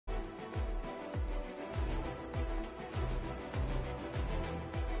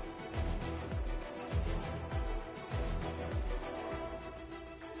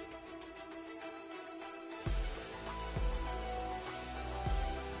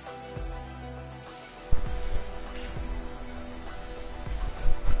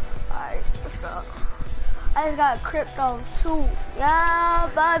I just got crypto too. Yeah,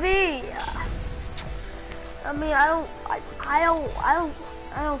 baby. I mean, I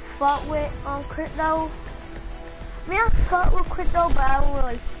don't fuck with crypto. I mean, I fuck with crypto, but I don't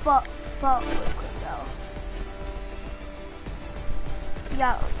really fuck with crypto.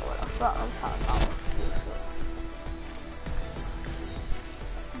 Y'all don't know what the fuck I'm talking about.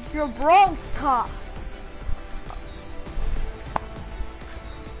 Gibraltar.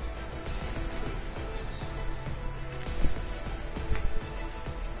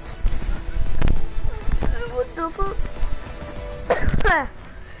 What the fuck?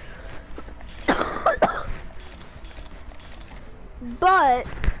 But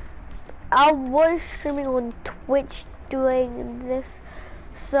I was streaming on Twitch doing this,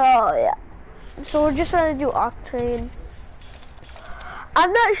 so yeah. So we're just gonna do Octane.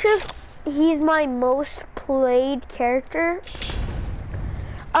 I'm not sure if he's my most played character.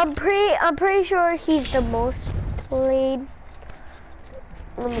 I'm pretty sure he's the most played.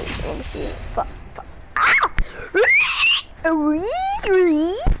 Let me see. Fuck. Ah!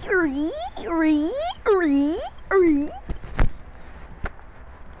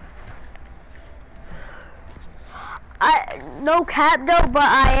 No cap though, but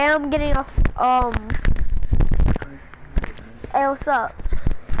I am getting a hey, what's up?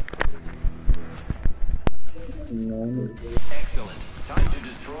 Excellent. Time to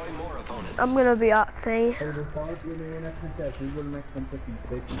destroy more opponents. I'm gonna be Octane.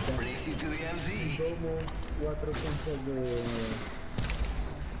 Race you to the MZ.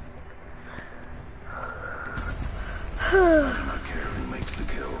 I do not care who makes the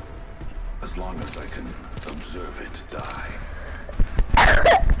kill, as long as I can observe it die.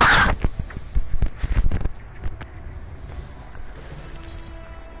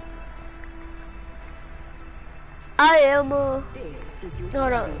 I am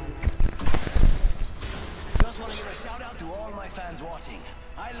hold on. Just want to give a shout out to all my fans watching.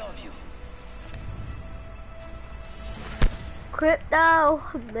 I love you. Crypto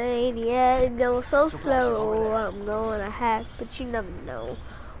maniac go so slow. I'm gonna hack, but you never know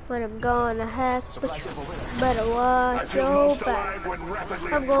when I'm gonna hack. But you better watch your back.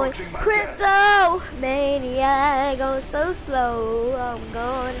 I'm going crypto maniac go so slow. I'm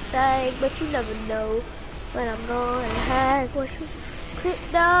gonna take, but you never know when I'm gonna hack. What you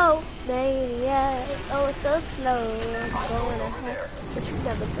crypto maniac oh so slow. I'm gonna hack, but you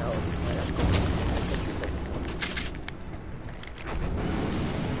never know when I'm gonna.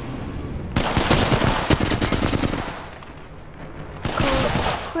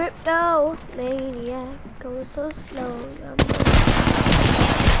 Crypto maniac going so slow.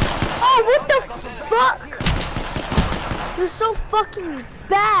 Oh, what the fuck? You're so fucking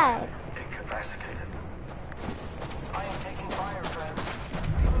bad. Incapacitated. I am taking fire, friends.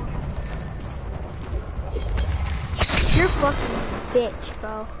 You're fucking bitch,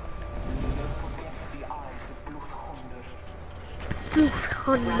 bro.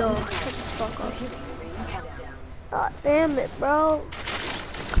 Bluthunder. Shut the fuck up. God damn it, bro.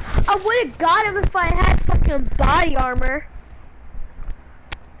 I would've got him if I had fucking body armor.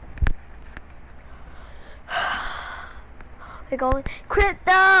 We're going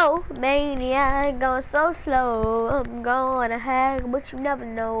crypto maniac going so slow. I'm gonna hack, but you never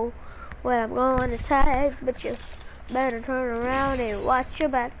know when I'm gonna tag. But you better turn around and watch your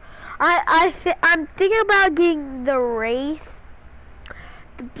back. I'm thinking about getting the Wraith,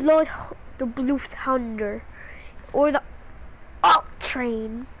 the Blue Thunder, or the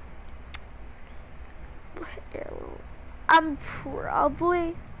Train.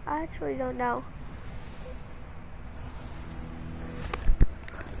 I actually don't know.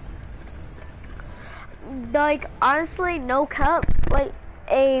 Like, honestly, no cap. Like,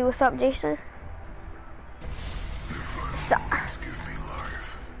 hey, what's up, Jason?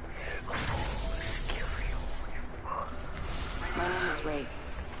 My name is Ray,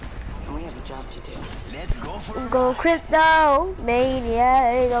 and we have a job to do. Let's go for it. Go crypto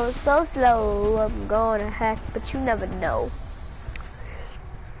maniac, go so slow. I'm gonna hack, but you never know.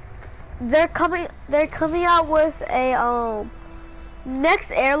 They're coming out with a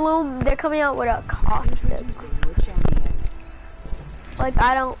next heirloom. They're coming out with a costume. Like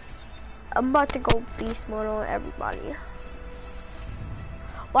I'm about to go beast mode on everybody.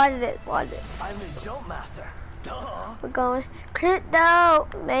 Why did it? I'm the jump master. Duh. We're going crypto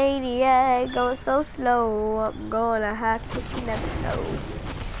maniac, going so slow. I'm gonna hack, but you never know.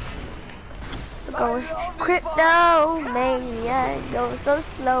 We're going crypto maniac, going so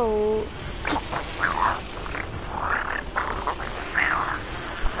slow.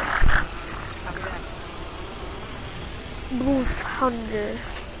 Blue Thunder.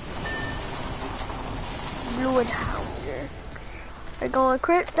 fluid hounder. We're going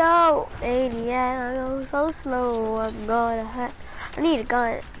crypto, maniac. I go so slow. I'm gonna hack. I need a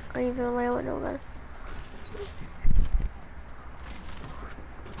gun. I don't even know what no gun.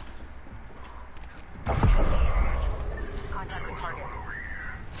 Contact with target.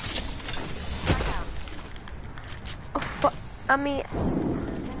 Oh fuck! I mean,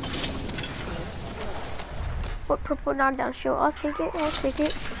 what purple knockdown shield? I'll take it. I'll take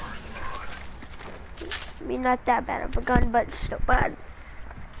it. I mean, not that bad of a gun, but still bad.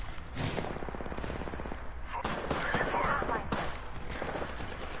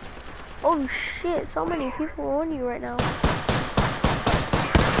 Oh shit, so many people on you right now.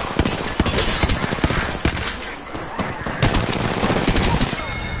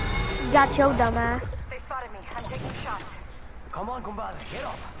 Got your dumbass. They spotted me. I'm taking shots. Come on, compadre, get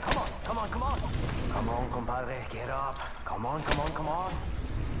up. Come on, come on, come on. Come on, compadre, get up. Come on, come on, come on.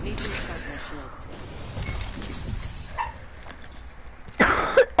 Need to recharge my shields.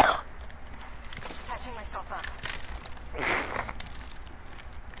 Patching myself up.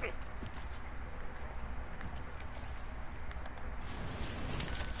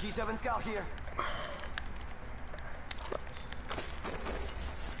 G7 Scout here.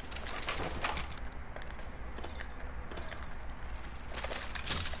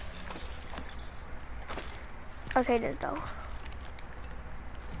 Okay, this though.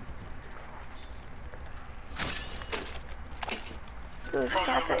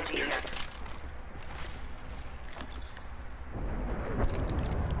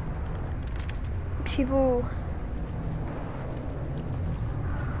 People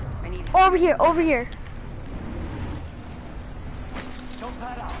I need over here, over here. Jump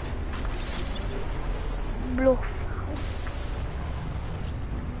pad out. Blue.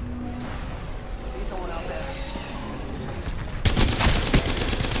 See someone out there.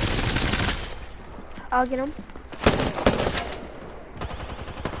 I'll get him.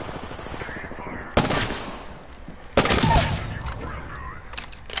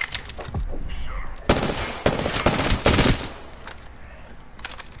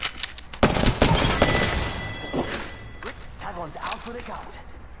 That one's out for the count.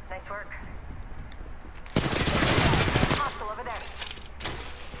 Nice work. Hostile over there.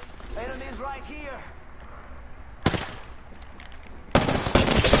 Enemies right here.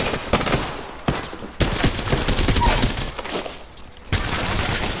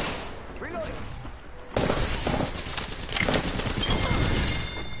 Reloading.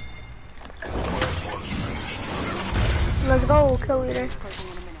 Let's go, kill leader. closing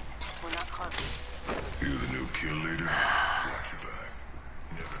in a minute. We're not close. You the new kill leader? Got your back.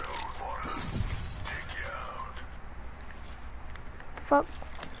 You never know who'd wanna take you out. Fuck.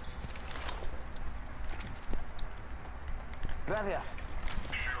 Gracias.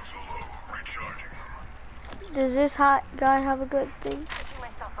 Shields are low. Recharging them. Does this hot guy have a good thing? Patching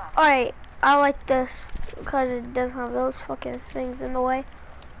myself up. Alright, I like this because it doesn't have those fucking things in the way.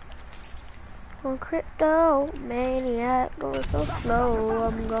 On crypto, maniac, going so slow.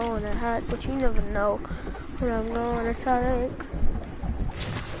 I'm going to hack, but you never know when I'm going to take.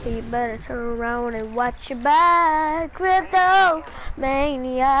 So you better turn around and watch your back. Crypto,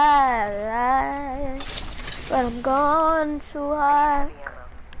 maniac, but I'm going to hack.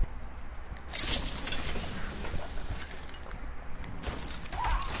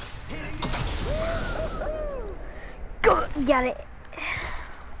 Go, got it.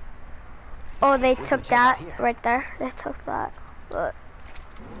 Oh, they took that right there. They took that, but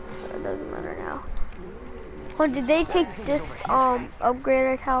it doesn't matter now. Oh, did they take this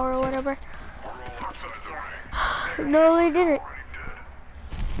upgrader tower or whatever? No, they didn't.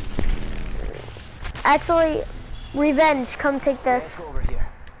 Actually, Revenge, come take Let's this, go over here.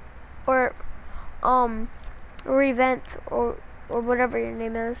 or Revenge or whatever your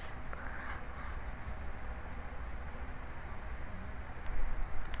name is.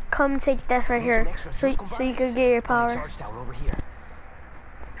 Come take this right here, so you can get your power. Charge tower over here.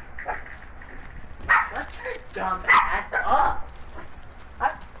 Dumb ass up!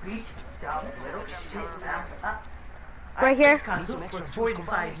 I beat dumb little shit up. Right here. Need some extra For juice 45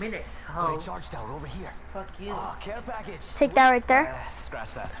 compadres. minutes. Got Oh, a charge tower over here. fuck you. Oh, care package. Take that right there.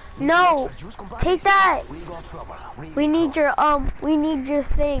 Scratch that. No, Extra juice compadres. take that. We got trouble. We need your your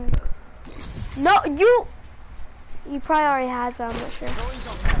thing. No, you probably already has it, I'm not sure.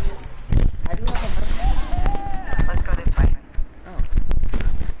 I do have Let's go this way.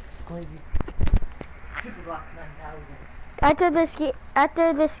 a crazy. Super Rock 9000.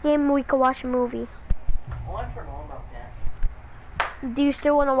 After this game, we can watch a movie. Oh, I forgot about that. Do you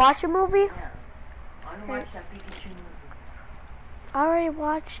still want to watch a movie? Yeah. I want to watch that Pikachu movie. I already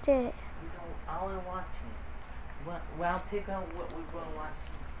watched it. You don't, I want to watch it. Well, pick out what we're gonna watch.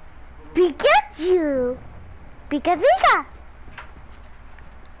 Pikachu! Pika Pika!